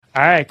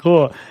All right,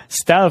 cool.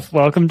 Steph,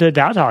 welcome to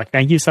DAO Talk.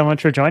 Thank you so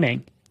much for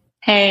joining.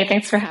 Hey,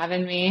 thanks for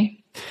having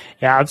me.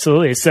 Yeah,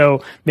 absolutely.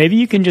 So maybe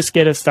you can just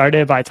get us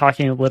started by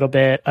talking a little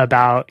bit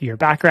about your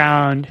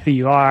background, who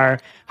you are,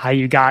 how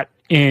you got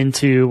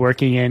into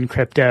working in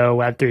crypto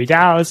Web3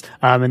 DAOs,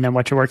 and then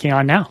what you're working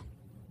on now.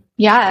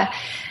 Yeah.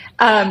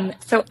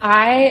 So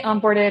I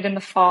onboarded in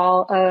the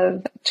fall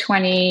of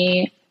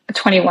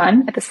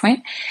 2021 at this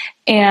point.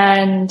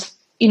 And,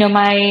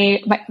 my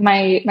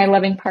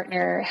loving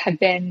partner had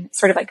been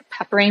sort of like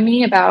peppering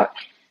me about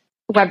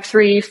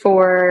Web3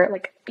 for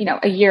like,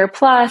 a year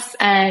plus.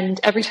 And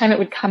every time it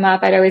would come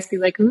up, I'd always be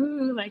like,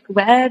 ooh, like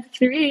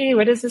Web3,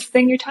 what is this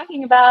thing you're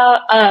talking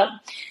about?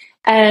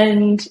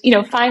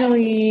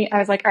 Finally I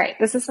was like, all right,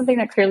 this is something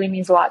that clearly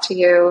means a lot to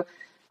you.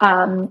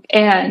 And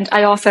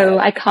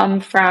I come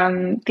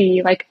from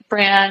the like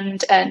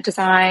brand and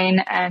design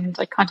and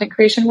like content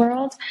creation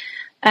world.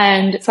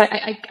 And so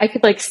I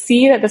could like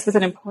see that this was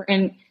an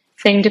important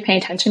thing to pay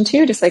attention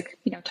to, just like,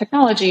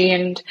 technology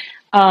and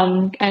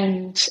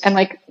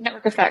like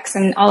network effects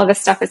and all of this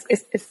stuff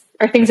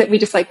are things that we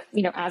just like,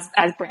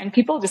 as brand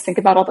people just think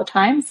about all the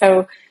time.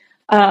 So,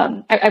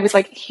 I was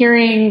like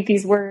hearing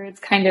these words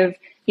kind of,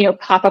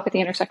 pop up at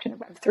the intersection of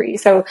Web3.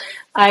 So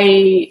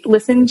I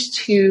listened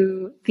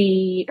to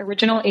the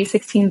original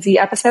A16Z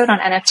episode on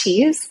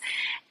NFTs,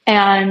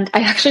 and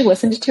I actually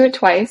listened to it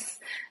twice.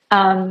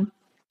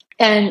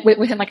 And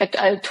within like a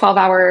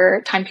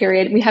 12-hour time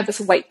period, we have this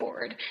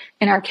whiteboard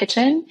in our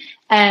kitchen.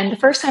 And the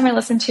first time I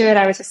listened to it,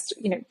 I was just,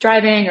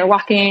 driving or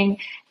walking.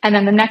 And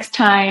then the next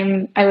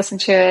time I listened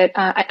to it,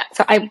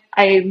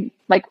 I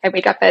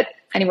wake up at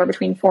anywhere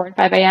between 4 and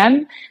 5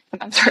 a.m.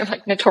 I'm sort of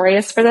like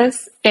notorious for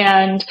this.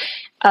 And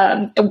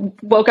I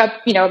woke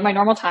up, at my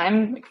normal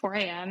time, like 4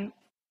 a.m.,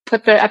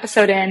 put the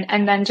episode in,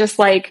 and then just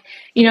like,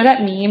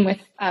 that meme with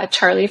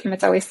Charlie from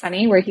It's Always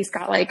Sunny, where he's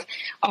got like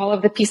all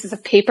of the pieces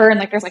of paper and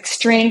like there's like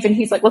strings and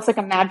he's like looks like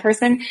a mad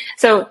person.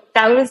 So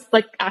that was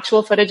like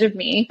actual footage of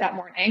me that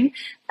morning,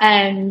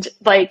 and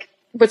like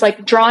was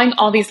like drawing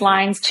all these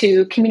lines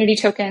to community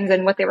tokens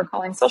and what they were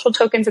calling social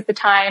tokens at the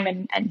time,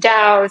 and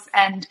DAOs,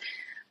 and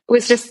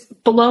was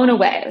just blown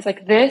away. I was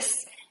like,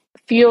 this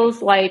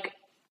feels like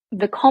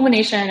the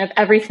culmination of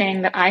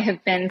everything that I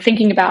have been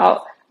thinking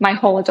about my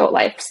whole adult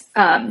life.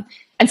 And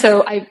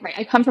so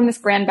I come from this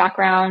brand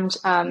background,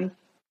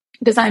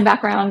 design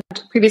background,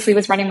 previously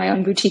was running my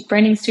own boutique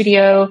branding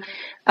studio,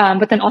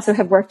 but then also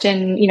have worked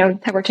in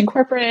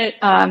corporate,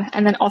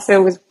 and then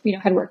also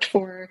had worked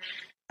for,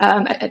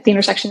 at the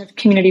intersection of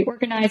community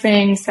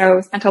organizing.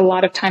 So spent a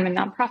lot of time in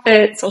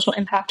nonprofit, social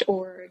impact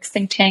orgs,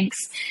 think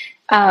tanks.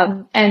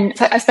 And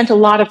so I spent a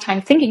lot of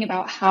time thinking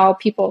about how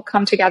people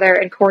come together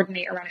and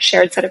coordinate around a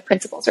shared set of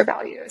principles or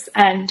values,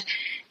 and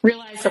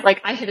realized that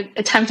like I had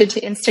attempted to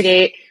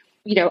instigate,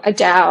 a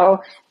DAO,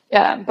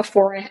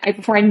 before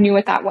I knew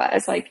what that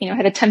was. Like,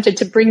 had attempted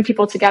to bring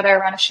people together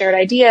around a shared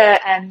idea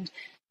and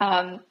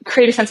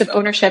create a sense of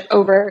ownership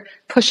over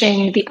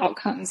pushing the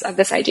outcomes of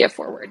this idea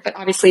forward. But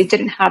obviously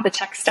didn't have the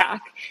tech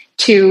stack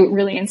to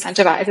really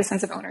incentivize a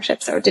sense of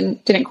ownership. So it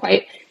didn't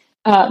quite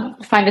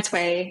find its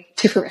way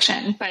to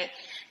fruition. But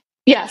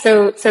yeah,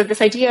 so this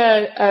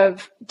idea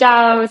of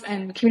DAOs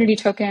and community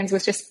tokens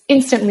was just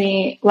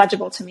instantly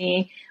legible to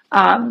me.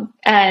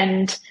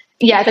 And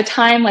yeah, at the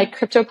time, like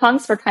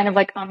CryptoPunks were kind of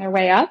like on their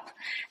way up.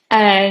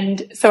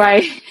 And so I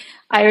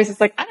was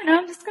just like, I don't know,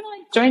 I'm just going to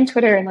like join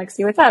Twitter and like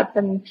see what's up.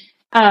 And,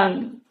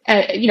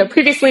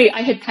 previously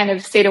I had kind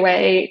of stayed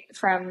away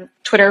from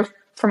Twitter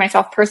for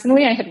myself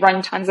personally. I had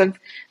run tons of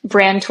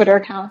brand Twitter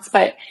accounts,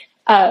 but,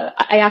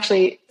 I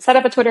actually set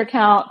up a Twitter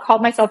account,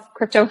 called myself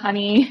Crypto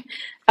Honey,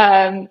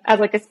 as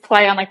like this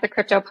play on like the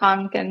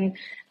CryptoPunk, and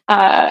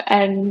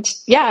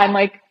yeah, I'm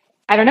like,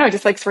 I don't know,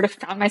 just like sort of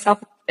found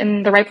myself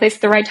in the right place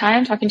at the right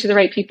time, talking to the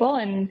right people,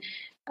 and,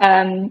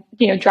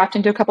 dropped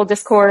into a couple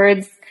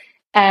discords,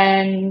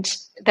 and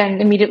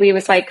then immediately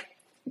was like,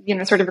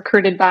 sort of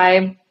recruited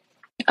by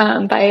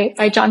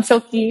John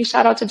Silky.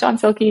 Shout out to John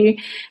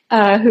Silky,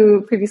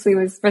 who previously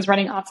was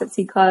running ops at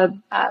Seed Club.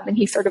 And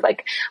he sort of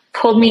like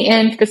pulled me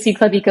into the Seed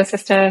Club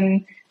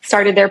ecosystem,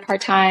 started there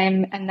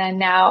part-time. And then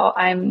now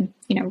I'm,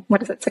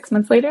 6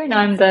 months later? Now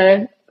I'm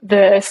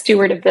the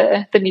steward of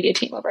the media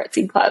team over at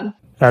Seed Club.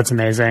 That's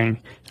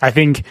amazing. I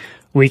think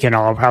we can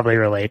all probably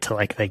relate to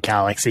like the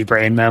galaxy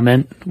brain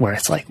moment where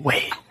it's like,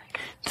 wait,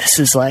 this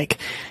is like,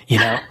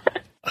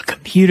 a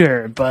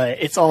computer, but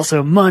it's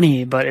also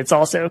money, but it's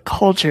also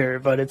culture,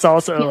 but it's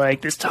also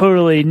like this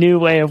totally new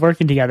way of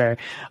working together.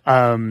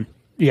 In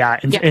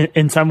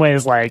some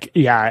ways, like,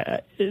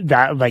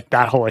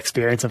 that whole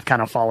experience of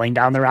kind of falling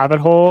down the rabbit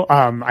hole,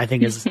 I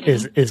think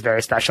is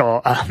very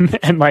special.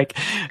 And like,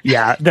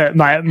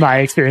 my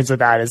experience with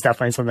that is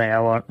definitely something I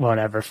won't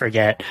ever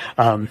forget.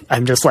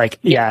 I'm just like,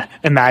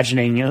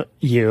 imagining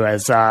you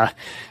as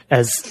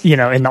in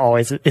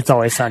the It's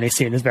Always Sunny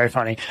scene is very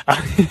funny.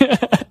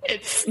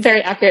 It's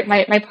very accurate.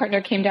 My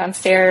partner came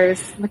downstairs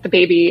with the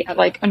baby at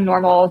like a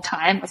normal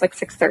time. It was like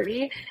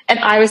 6:30. And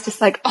I was just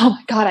like, oh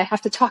my God, I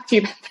have to talk to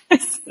you about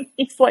this. And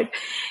he's like,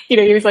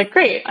 he was like,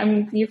 great.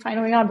 You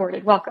finally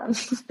onboarded. Welcome.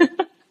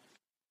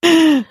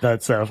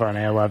 That's so funny.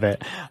 I love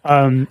it.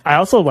 I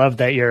also love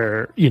that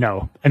you're,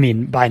 I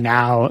mean, by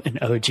now an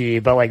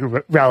OG, but like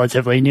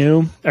relatively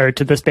new or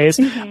to the space.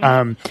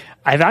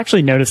 I've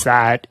actually noticed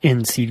that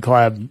in Seed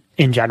Club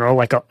in general,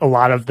 like a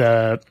lot of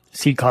the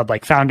Seed Club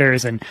like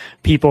founders and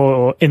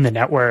people in the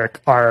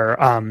network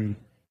are,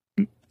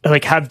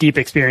 like have deep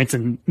experience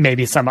in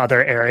maybe some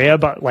other area,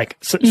 but like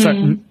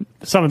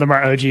some of them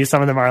are OGs,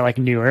 some of them are like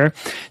newer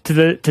to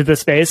the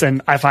space,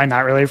 and I find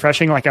that really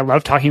refreshing. Like I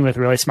love talking with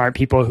really smart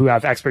people who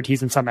have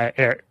expertise in some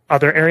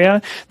other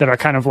area that are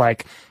kind of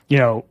like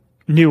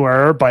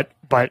newer, but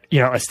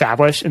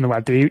established in the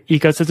Web3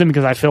 ecosystem,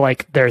 because I feel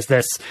like there's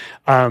this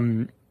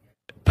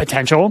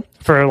potential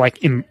for like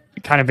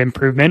kind of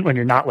improvement when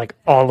you're not like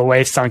all the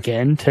way sunk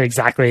in to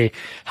exactly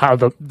how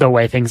the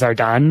way things are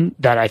done,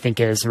 that I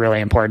think is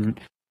really important.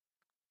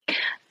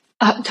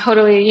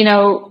 Totally.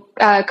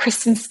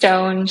 Kristen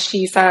Stone,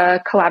 she's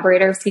a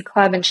collaborator of Seed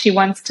Club, and she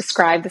once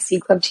described the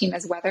Seed Club team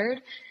as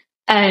weathered.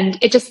 And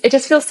it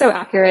just feels so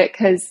accurate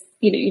because,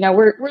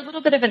 we're a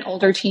little bit of an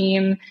older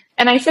team.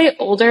 And I say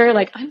older,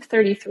 like I'm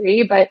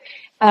 33, but,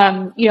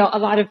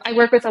 I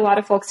work with a lot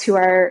of folks who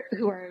are,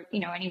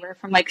 anywhere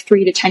from like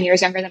 3 to 10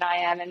 years younger than I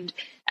am.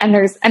 And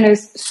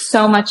there's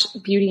so much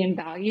beauty and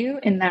value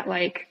in that,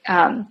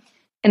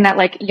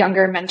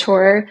 younger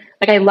mentor.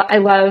 Like I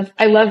love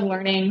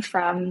learning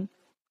from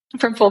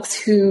folks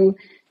who,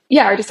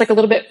 are just like a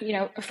little bit,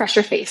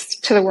 fresher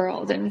faced to the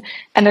world. And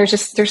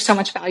there's so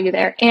much value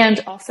there. And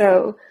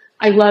also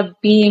I love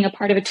being a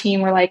part of a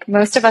team where like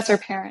most of us are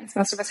parents,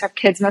 most of us have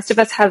kids, most of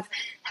us have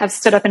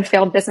stood up and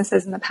failed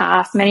businesses in the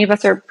past. Many of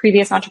us are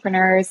previous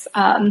entrepreneurs.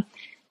 You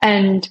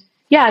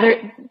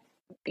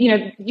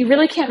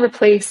really can't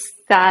replace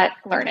that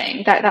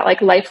learning, that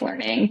like life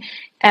learning.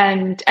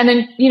 And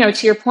then,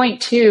 to your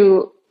point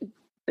too,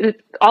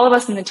 all of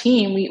us in the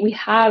team, we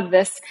have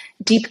this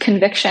deep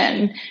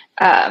conviction,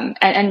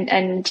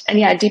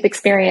 deep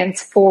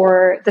experience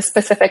for the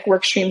specific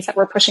work streams that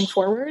we're pushing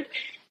forward.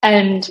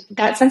 And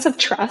that sense of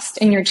trust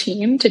in your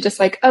team to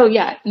just like, oh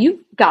yeah,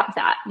 you got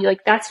that. You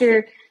like, that's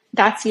where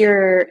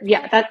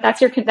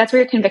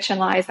your conviction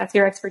lies. That's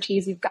your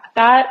expertise. You've got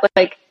that.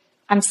 Like,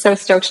 I'm so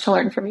stoked to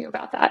learn from you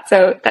about that.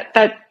 So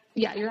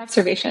your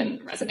observation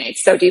resonates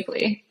so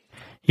deeply.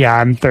 Yeah,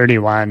 I'm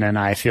 31 and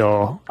I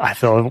feel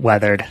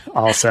weathered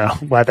also.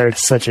 Weathered,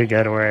 such a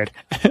good word.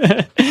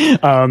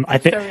 I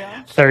think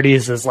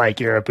 30s is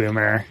like you're a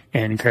boomer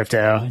in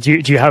crypto.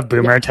 Do you have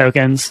boomer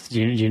tokens? Do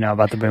you know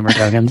about the boomer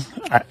tokens?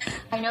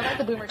 I know about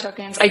the boomer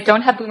tokens. I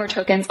don't have boomer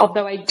tokens,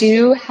 although I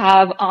do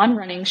have On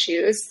running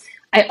shoes.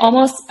 I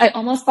almost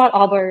bought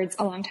Allbirds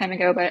a long time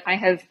ago, but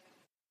I've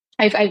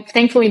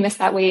thankfully missed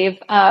that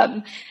wave.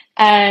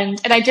 And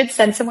I did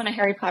send someone a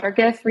Harry Potter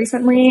gift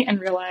recently and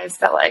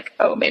realized that like,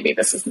 oh, maybe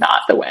this is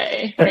not the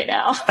way right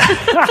now.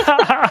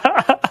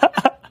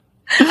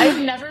 I've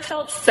never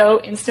felt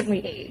so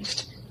instantly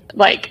aged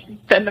like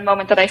than the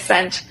moment that I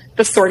sent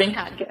the Sorting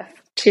Hat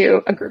gift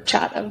to a group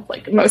chat of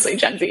like mostly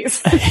Gen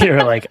Zs.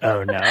 You're like,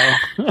 oh no.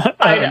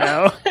 I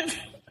know.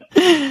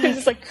 It's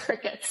just like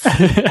crickets.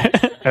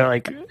 They're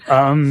like,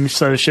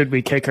 so should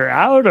we kick her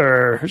out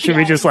or should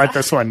we just let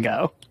this one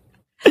go?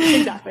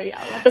 Exactly.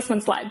 Yeah. Let this one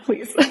slide,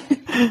 please.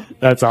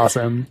 That's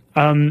awesome.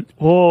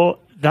 Well,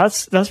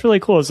 that's really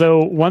cool.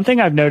 So one thing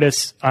I've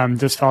noticed,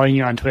 just following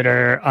you on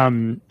Twitter,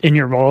 in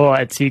your role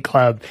at Seed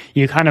Club,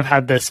 you kind of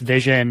had this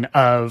vision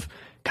of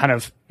kind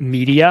of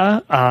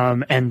media,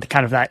 and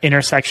kind of that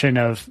intersection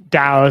of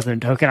DAOs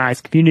and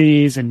tokenized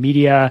communities and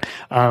media,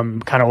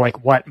 kind of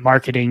like what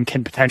marketing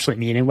can potentially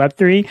mean in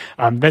Web3.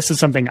 This is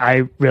something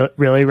I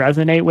really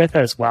resonate with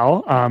as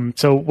well.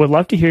 So would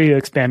love to hear you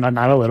expand on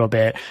that a little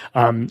bit.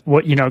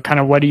 What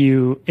do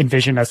you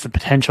envision as the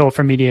potential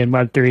for media in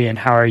Web3 and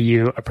how are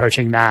you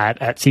approaching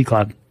that at Seed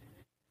Club?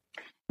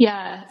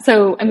 Yeah.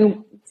 So, I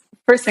mean,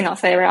 first thing I'll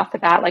say right off the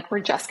bat, like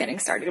we're just getting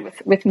started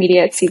with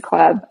media at Seed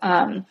Club.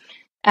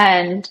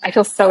 And I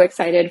feel so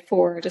excited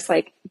for just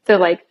like the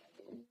like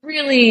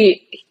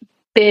really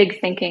big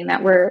thinking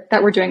that we're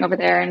doing over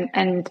there,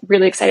 and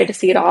really excited to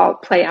see it all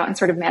play out and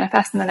sort of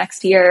manifest in the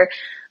next year.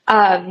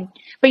 But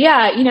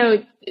yeah,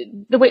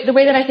 the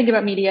way that I think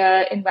about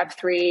media in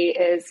Web3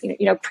 is,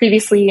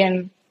 previously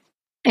in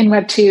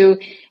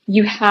Web2,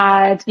 you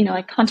had,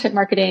 like content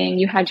marketing,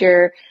 you had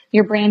your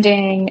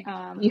branding,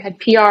 you had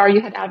PR,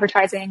 you had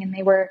advertising, and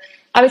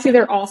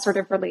they're all sort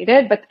of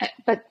related,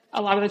 but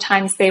a lot of the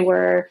times they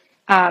were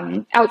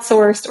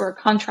outsourced or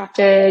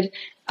contracted.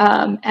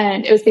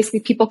 And it was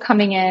basically people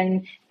coming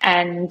in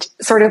and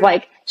sort of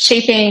like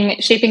shaping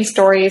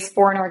stories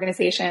for an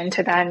organization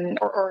to then,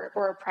 or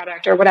a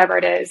product or whatever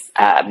it is,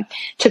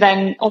 to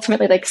then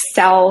ultimately like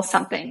sell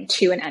something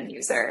to an end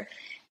user.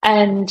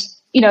 And,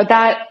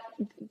 that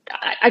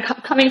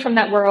coming from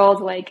that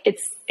world, like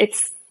it's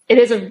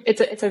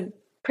a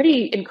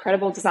pretty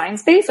incredible design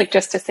space. Like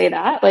just to say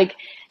that, like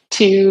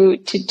to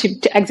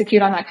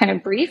execute on that kind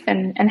of brief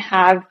and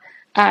have,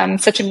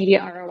 such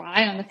immediate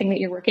ROI on the thing that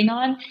you're working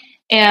on.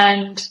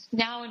 And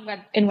now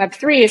in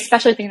Web3,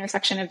 especially at the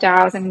intersection of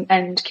DAOs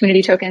and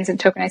community tokens and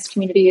tokenized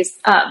communities,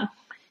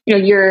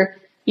 you're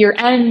your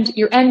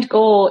end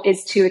goal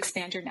is to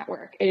expand your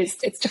network.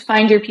 It's to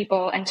find your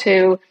people and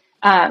to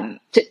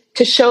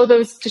show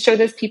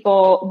those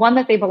people, one,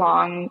 that they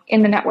belong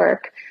in the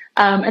network,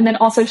 and then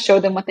also show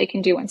them what they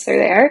can do once they're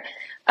there.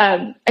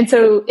 And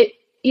so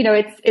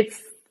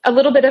it's a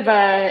little bit of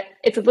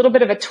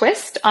a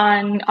twist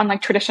on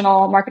like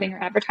traditional marketing or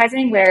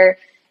advertising, where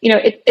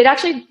it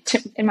actually,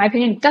 in my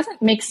opinion,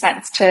 doesn't make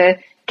sense to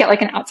get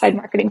like an outside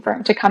marketing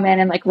firm to come in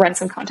and like run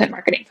some content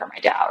marketing for my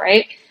DAO,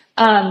 right?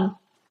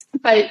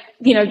 But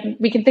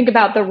we can think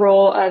about the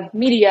role of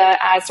media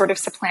as sort of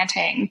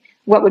supplanting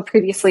what would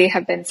previously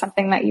have been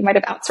something that you might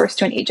have outsourced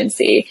to an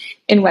agency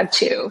in Web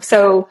 2.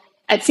 So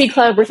at C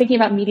Club, we're thinking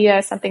about media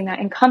as something that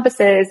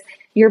encompasses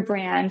your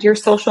brand, your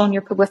social and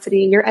your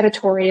publicity, your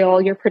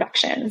editorial, your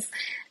productions.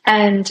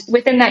 And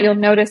within that, you'll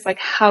notice like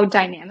how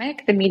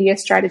dynamic the media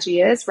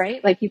strategy is,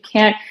 right? Like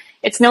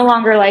it's no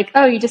longer like,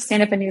 oh, you just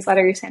stand up a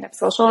newsletter, you stand up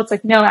social. It's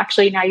like, no,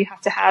 actually now you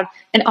have to have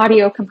an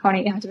audio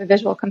component, you have to have a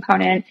visual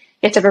component,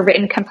 you have to have a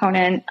written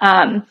component,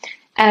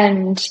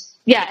 and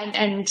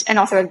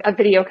also a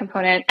video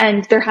component.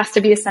 And there has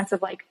to be a sense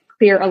of like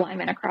clear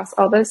alignment across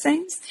all those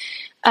things.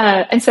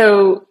 And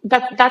so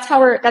that's how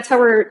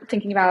we're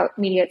thinking about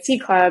media at C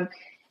Club.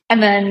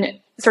 And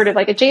then sort of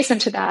like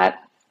adjacent to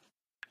that,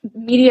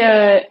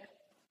 media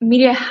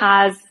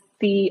has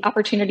the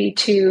opportunity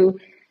to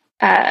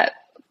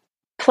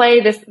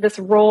play this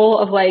role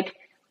of like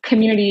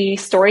community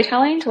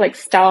storytelling, to like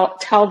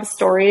tell the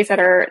stories that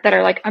are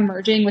like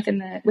emerging within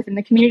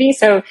the community.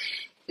 So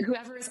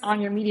whoever is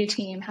on your media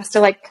team has to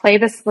like play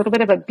this little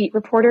bit of a beat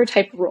reporter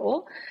type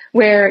role,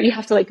 where you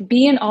have to like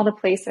be in all the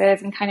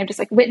places and kind of just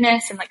like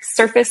witness and like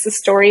surface the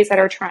stories that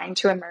are trying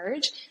to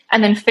emerge,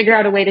 and then figure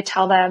out a way to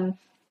tell them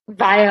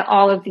via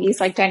all of these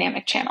like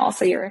dynamic channels.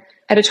 So your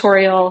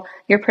editorial,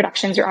 your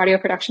productions, your audio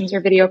productions,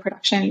 your video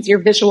productions, your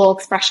visual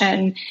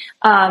expression,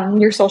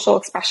 your social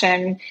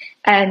expression,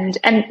 and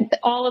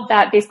all of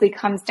that basically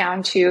comes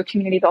down to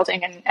community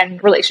building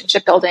and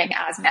relationship building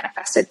as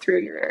manifested through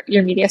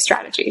your media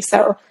strategy.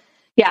 So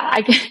yeah,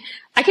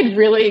 I could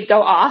really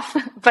go off,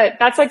 but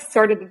that's like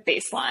sort of the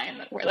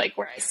baseline where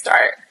I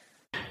start.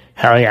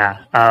 Hell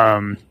yeah.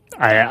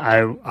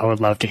 I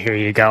would love to hear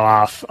you go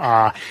off,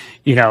 on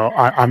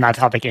that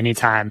topic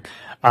anytime.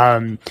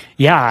 I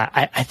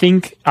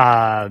think,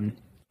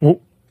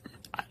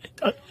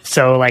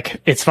 so like,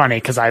 it's funny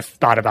because I've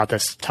thought about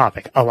this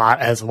topic a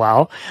lot as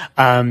well.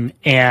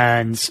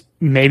 And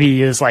maybe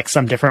use like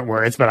some different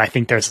words, but I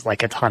think there's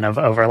like a ton of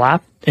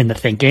overlap in the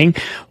thinking.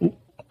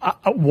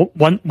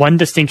 One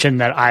distinction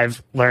that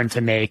I've learned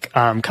to make,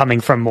 coming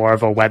from more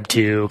of a Web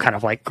 2 kind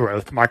of like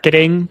growth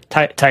marketing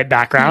type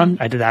background,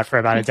 I did that for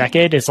about a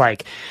decade, is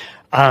like,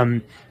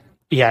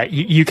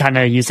 you kind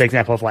of use the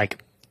example of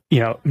like,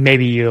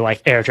 maybe you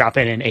like airdrop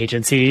in an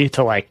agency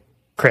to like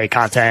create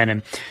content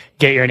and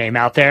get your name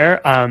out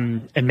there.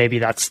 And maybe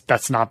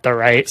that's not the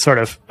right sort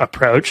of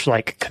approach,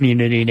 like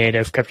community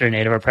native, crypto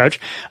native approach.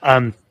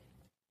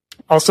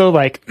 Also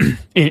like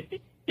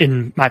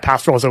in my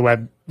past roles at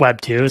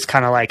Web 2, it's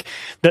kind of like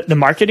the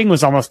marketing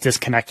was almost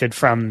disconnected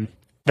from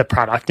the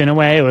product in a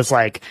way. It was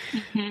like,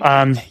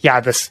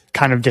 this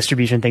kind of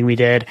distribution thing we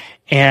did.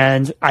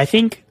 And I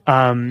think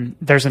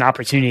there's an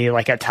opportunity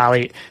like at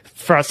Tally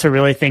for us to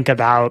really think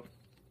about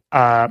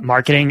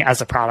marketing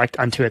as a product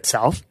unto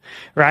itself,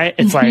 right?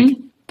 It's like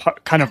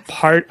kind of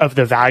part of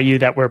the value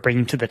that we're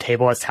bringing to the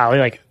table as Tally.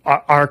 Like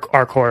our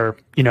core,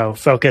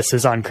 focus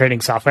is on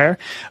creating software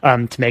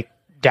to make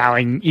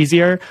DAOing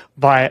easier.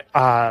 But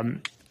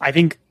I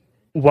think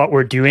what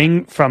we're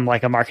doing from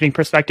like a marketing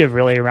perspective,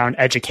 really around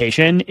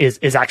education,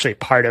 is actually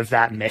part of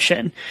that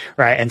mission,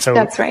 right? And so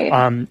that's right.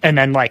 And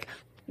then like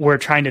we're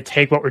trying to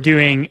take what we're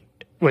doing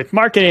with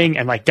marketing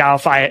and like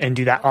DAOify it and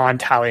do that on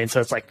Tally. And so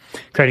it's like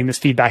creating this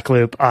feedback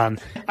loop.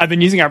 I've been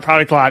using our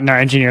product a lot, and our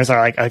engineers are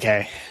like,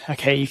 okay,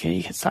 you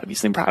can stop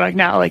using product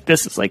now. Like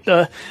this is like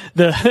the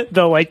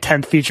like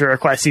 10th feature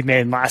request you've made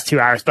in the last 2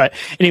 hours. But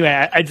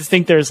anyway, I just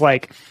think there's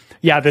like,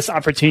 this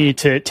opportunity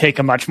to take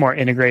a much more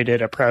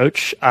integrated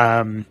approach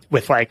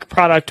with like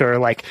product, or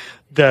like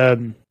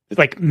the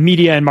like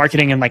media and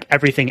marketing and like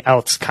everything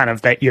else kind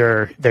of that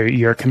your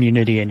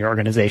community and your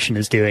organization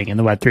is doing in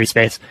the Web3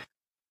 space.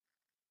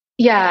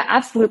 Yeah,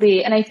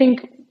 absolutely. And I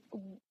think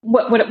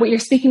what you're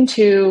speaking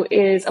to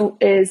is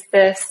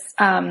this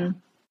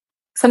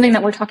something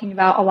that we're talking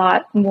about a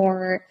lot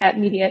more at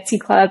Media at C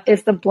Club,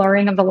 is the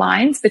blurring of the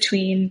lines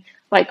between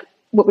like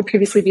what would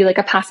previously be like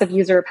a passive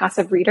user or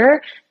passive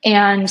reader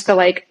and the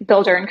like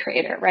builder and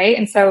creator, right?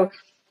 And so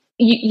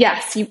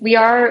yes, we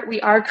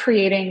are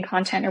creating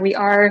content, or we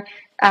are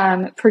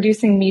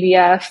producing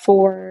media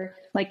for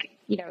like,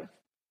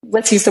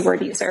 let's use the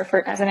word user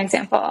as an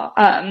example.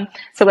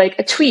 So like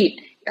a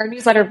tweet, our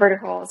newsletter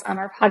verticals,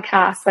 our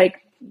podcast,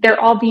 like they're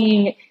all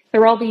being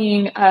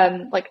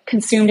like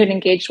consumed and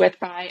engaged with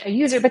by a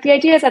user. But the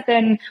idea is that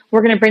then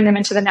we're going to bring them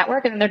into the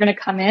network, and then they're going to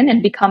come in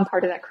and become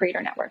part of that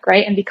creator network,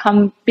 right? And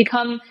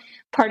become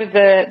part of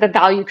the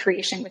value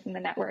creation within the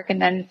network. And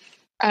then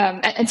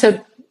And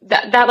so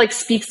that like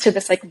speaks to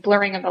this like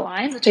blurring of the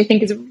lines, which I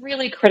think is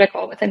really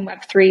critical within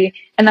Web3.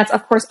 And that's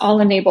of course all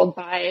enabled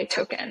by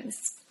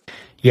tokens.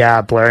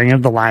 Yeah, blurring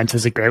of the lines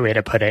is a great way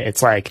to put it.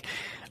 It's like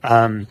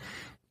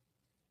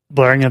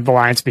blurring of the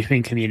lines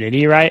between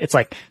community, right? It's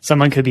like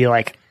someone could be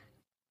like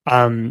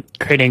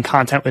creating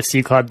content with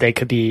C Club. They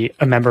could be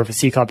a member of a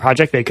C Club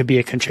project. They could be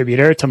a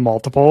contributor to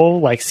multiple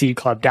like C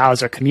Club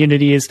DAOs or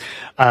communities.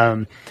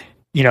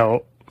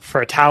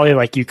 For Tally,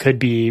 like you could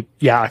be,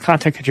 a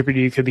content contributor.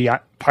 You could be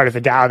part of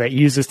a DAO that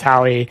uses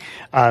Tally.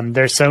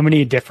 There's so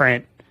many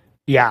different,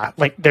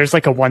 like there's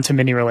like a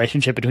one-to-many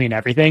relationship between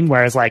everything.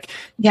 Whereas like,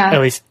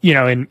 at least,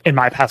 in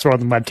my past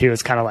world in Web2,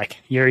 it's kind of like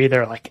you're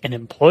either like an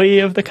employee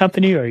of the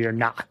company or you're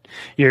not.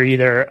 You're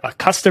either a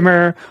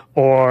customer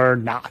or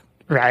not,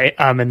 right?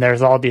 And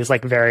there's all these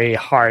like very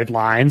hard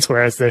lines,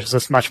 whereas there's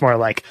this much more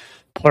like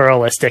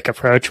pluralistic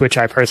approach, which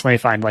I personally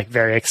find like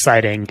very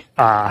exciting,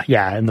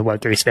 in the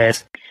Web3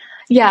 space.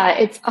 Yeah,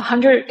 it's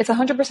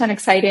 100%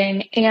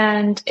 exciting.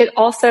 And it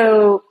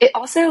also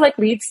like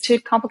leads to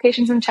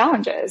complications and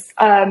challenges.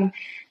 And,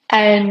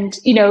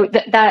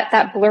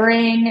 that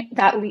blurring,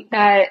 if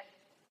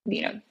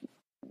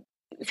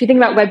you think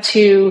about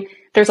Web2,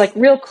 there's like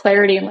real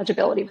clarity and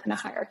legibility within a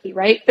hierarchy,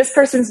 right? This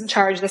person's in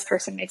charge. This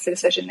person makes the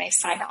decision. They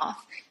sign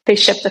off. They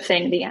ship the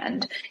thing, the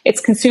end.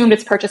 It's consumed.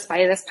 It's purchased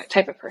by this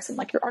type of person.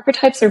 Like your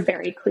archetypes are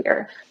very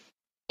clear.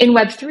 In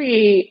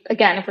Web3,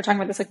 again, if we're talking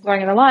about this like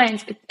blurring of the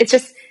lines,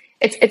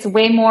 it's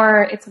way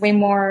more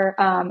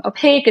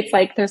opaque. It's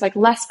like there's like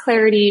less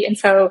clarity. And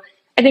so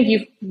I think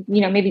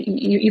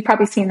you've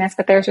probably seen this,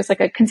 but there's just like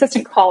a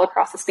consistent call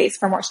across the space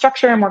for more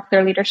structure and more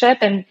clear leadership.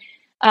 And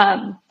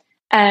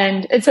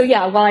so,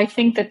 while I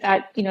think that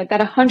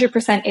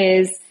 100%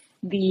 is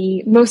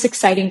the most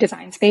exciting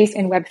design space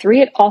in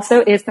Web3, it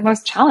also is the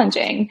most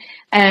challenging.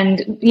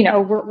 And,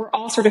 we're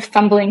all sort of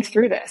fumbling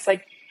through this.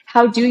 Like,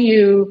 how do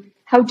you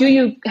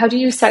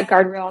set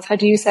guardrails? How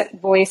do you set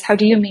voice? How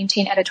do you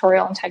maintain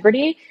editorial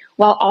integrity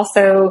while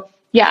also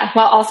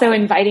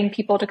inviting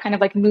people to kind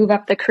of like move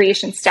up the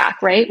creation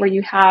stack, right? Where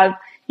you have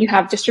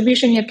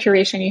distribution, you have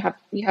curation,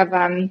 you have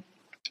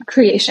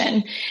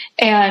creation.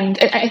 And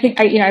I think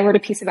I wrote a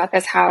piece about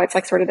this, how it's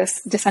like sort of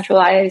this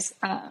decentralized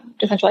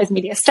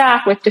media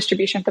stack with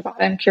distribution at the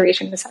bottom,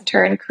 curation in the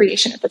center, and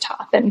creation at the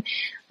top. And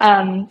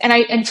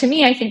to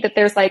me, I think that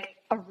there's like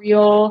a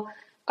real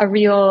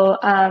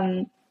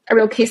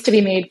case to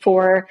be made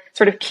for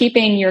sort of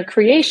keeping your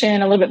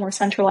creation a little bit more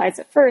centralized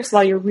at first,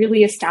 while you're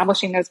really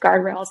establishing those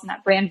guardrails and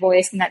that brand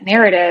voice and that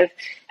narrative,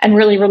 and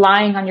really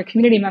relying on your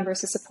community members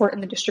to support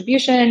in the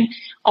distribution.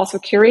 Also,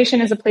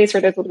 curation is a place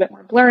where there's a little bit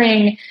more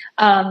blurring.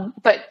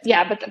 But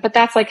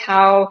that's like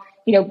how,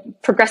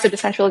 progressive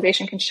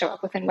decentralization can show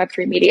up within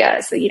Web3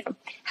 media. So,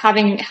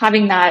 having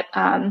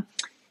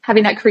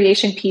that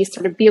creation piece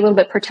sort of be a little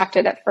bit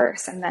protected at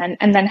first, and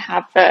then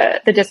have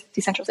the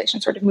decentralization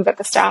sort of move up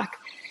the stack.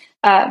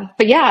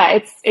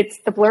 It's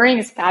the blurring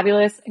is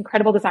fabulous,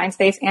 incredible design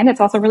space, and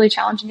it's also really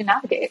challenging to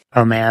navigate.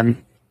 Oh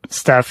man,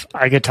 Steph,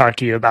 I could talk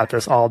to you about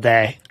this all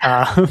day.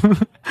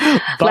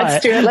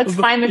 Let's do it. Let's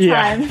find the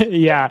time.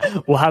 Yeah,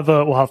 we'll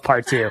have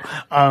part two.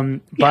 But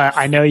yes.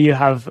 I know you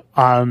have,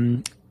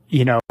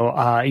 you're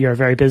a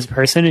very busy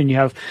person and you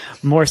have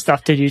more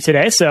stuff to do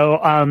today.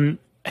 So,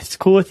 it's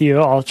cool with you.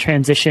 I'll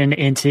transition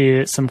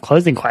into some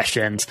closing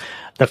questions.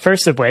 The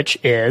first of which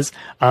is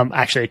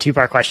actually a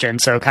two-part question,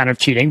 so kind of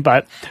cheating.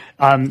 But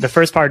the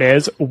first part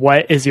is,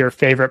 what is your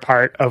favorite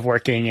part of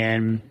working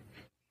in,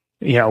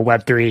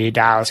 Web3,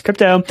 DAOs,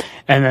 crypto?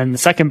 And then the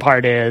second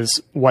part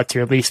is, what's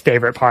your least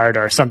favorite part,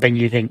 or something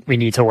you think we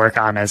need to work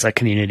on as a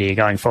community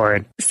going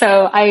forward?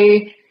 So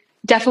I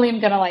definitely am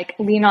going to like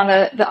lean on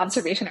the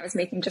observation I was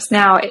making just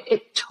now.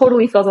 It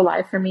totally feels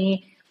alive for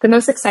me. The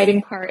most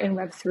exciting part in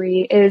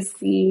Web3 is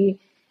the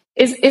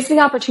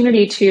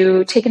opportunity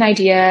to take an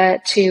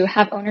idea, to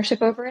have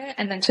ownership over it,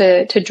 and then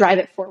to drive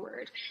it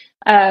forward.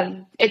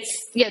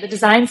 The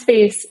design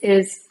space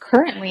is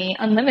currently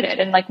unlimited,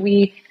 and like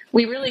we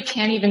really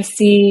can't even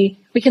see,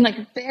 we can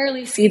like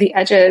barely see the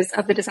edges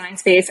of the design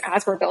space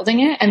as we're building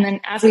it. And then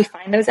as we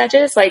find those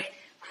edges, like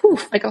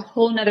a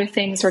whole nother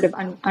thing sort of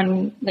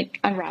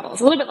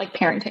unravels. A little bit like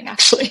parenting,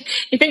 actually.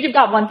 You think you've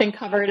got one thing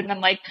covered, and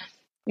then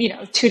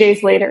 2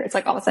 days later, it's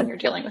like all of a sudden you're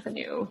dealing with a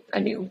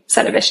new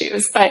set of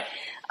issues. But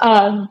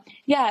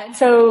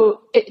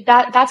so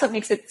that's what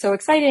makes it so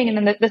exciting. And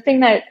then the thing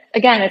that,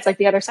 again, it's like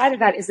the other side of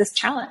that is this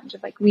challenge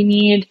of like we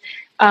need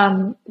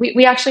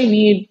we actually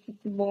need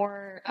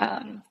more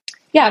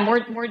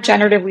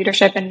generative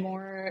leadership and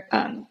more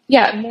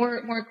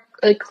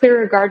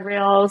clearer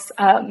guardrails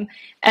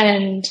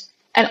and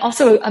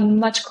also a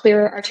much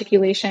clearer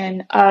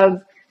articulation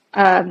of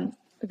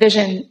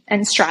vision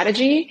and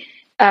strategy.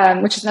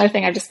 Which is another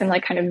thing I've just been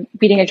like kind of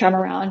beating a drum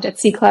around at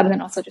C Club, and then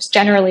also just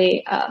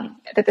generally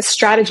that the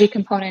strategy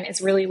component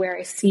is really where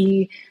I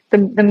see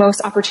the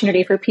most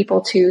opportunity for people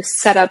to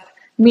set up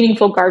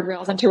meaningful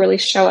guardrails and to really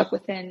show up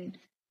within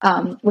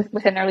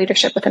their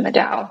leadership within the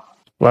DAO.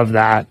 Love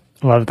that.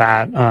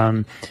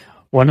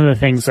 One of the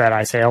things that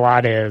I say a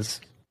lot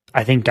is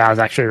I think DAOs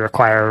actually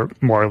require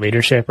more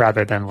leadership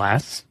rather than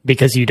less,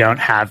 because you don't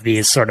have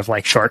these sort of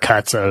like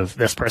shortcuts of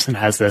this person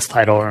has this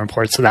title or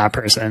reports to that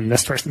person,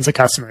 this person's a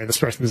customer, this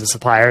person's a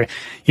supplier.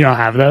 You don't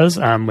have those,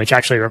 which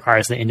actually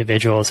requires the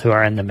individuals who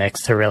are in the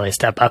mix to really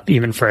step up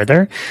even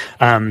further,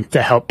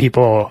 to help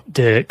people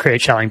to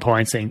create selling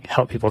points and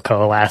help people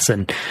coalesce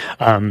and,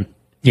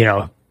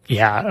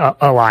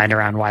 align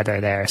around why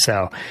they're there.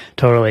 So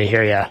totally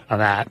hear you on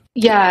that.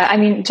 Yeah. I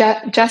mean,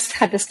 Jess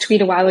had this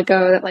tweet a while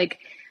ago that like,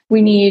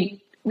 we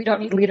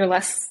don't need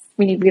leaderless.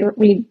 We need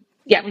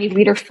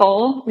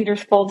leaderful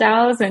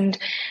DAOs. And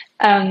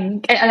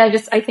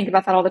I think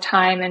about that all the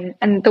time.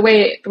 And the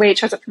way it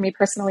shows up for me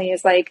personally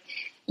is like,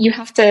 you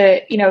have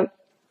to,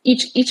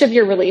 each of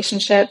your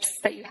relationships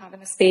that you have in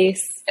the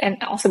space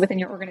and also within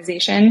your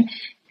organization,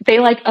 they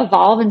like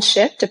evolve and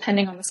shift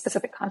depending on the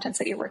specific contents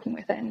that you're working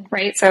within.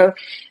 Right. So,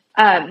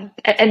 and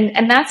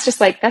that just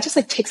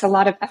takes a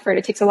lot of effort.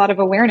 It takes a lot of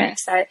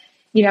awareness that,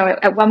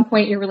 at one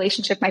point your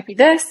relationship might be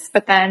this,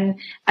 but then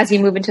as you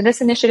move into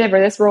this initiative or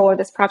this role or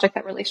this project,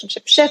 that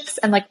relationship shifts.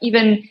 And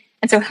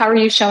so how are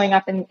you showing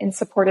up in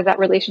support of that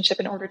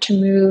relationship in order to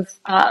move,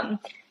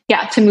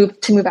 to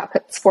move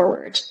outputs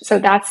forward? So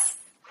that's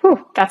like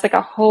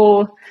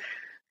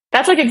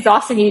that's like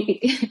exhausting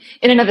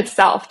in and of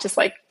itself. Just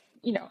like,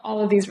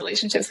 all of these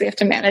relationships we have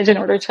to manage in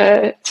order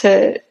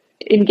to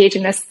engage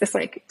in this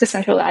like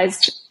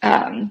decentralized,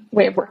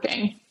 way of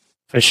working.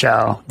 For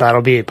sure.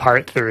 That'll be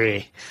part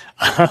 3.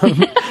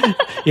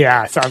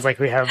 Sounds like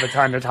we have a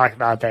ton to talk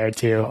about there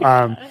too.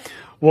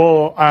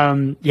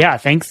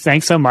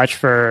 Thanks so much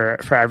for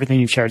everything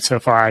you've shared so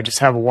far. I just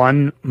have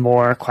one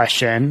more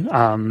question.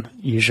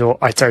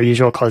 It's our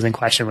usual closing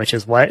question, which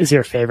is, what is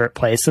your favorite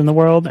place in the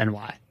world and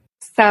why?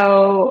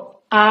 So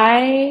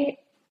my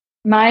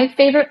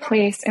favorite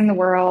place in the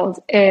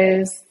world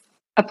is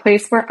a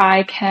place where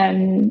I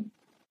can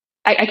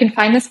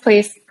find this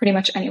place pretty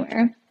much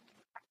anywhere.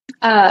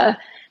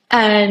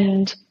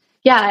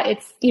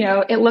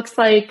 It looks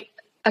like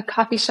a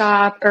coffee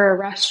shop or a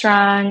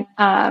restaurant,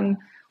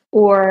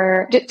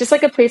 or just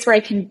like a place where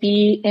I can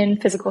be in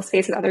physical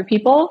space with other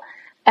people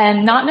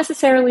and not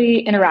necessarily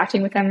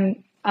interacting with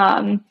them,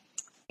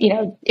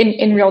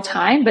 in real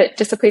time, but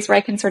just a place where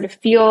I can sort of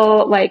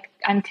feel like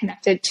I'm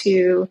connected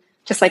to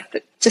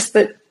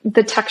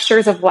the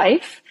textures of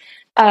life.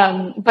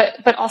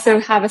 But also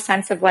have a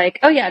sense of like,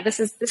 oh yeah, this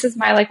is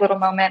my like little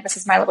moment. This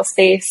is my little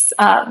space.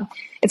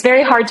 It's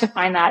very hard to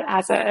find that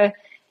as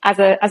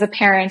a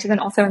parent, and then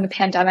also in the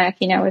pandemic,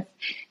 if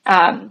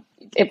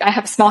I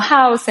have a small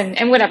house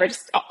and whatever,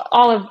 just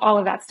all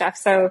of that stuff.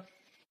 So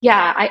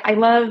yeah, I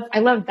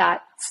love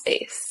that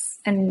space,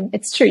 and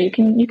it's true. You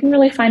can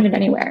really find it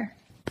anywhere.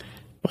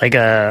 Like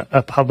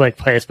a public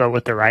place, but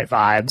with the right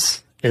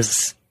vibes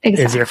is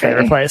your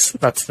favorite place.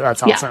 That's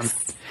awesome.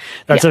 Yes.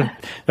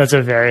 That's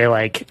a very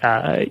like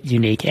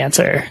unique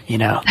answer.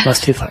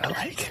 Most people are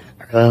like,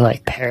 I really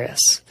like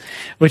Paris,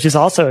 which is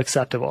also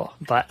acceptable,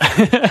 but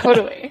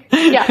totally.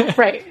 Yeah.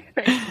 Right.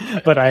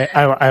 But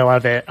I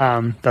love it.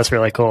 That's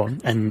really cool.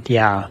 And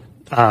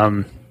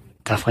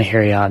definitely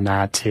hear you on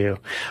that too.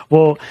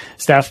 Well,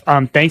 Steph,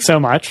 thanks so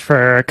much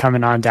for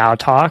coming on DAO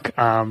Talk.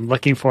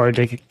 Looking forward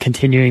to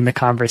continuing the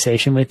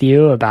conversation with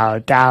you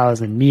about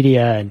DAOs and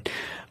media and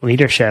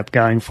leadership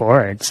going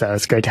forward. So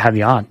it's great to have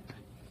you on.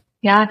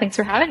 Yeah, thanks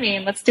for having me.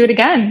 Let's do it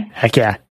again. Heck yeah.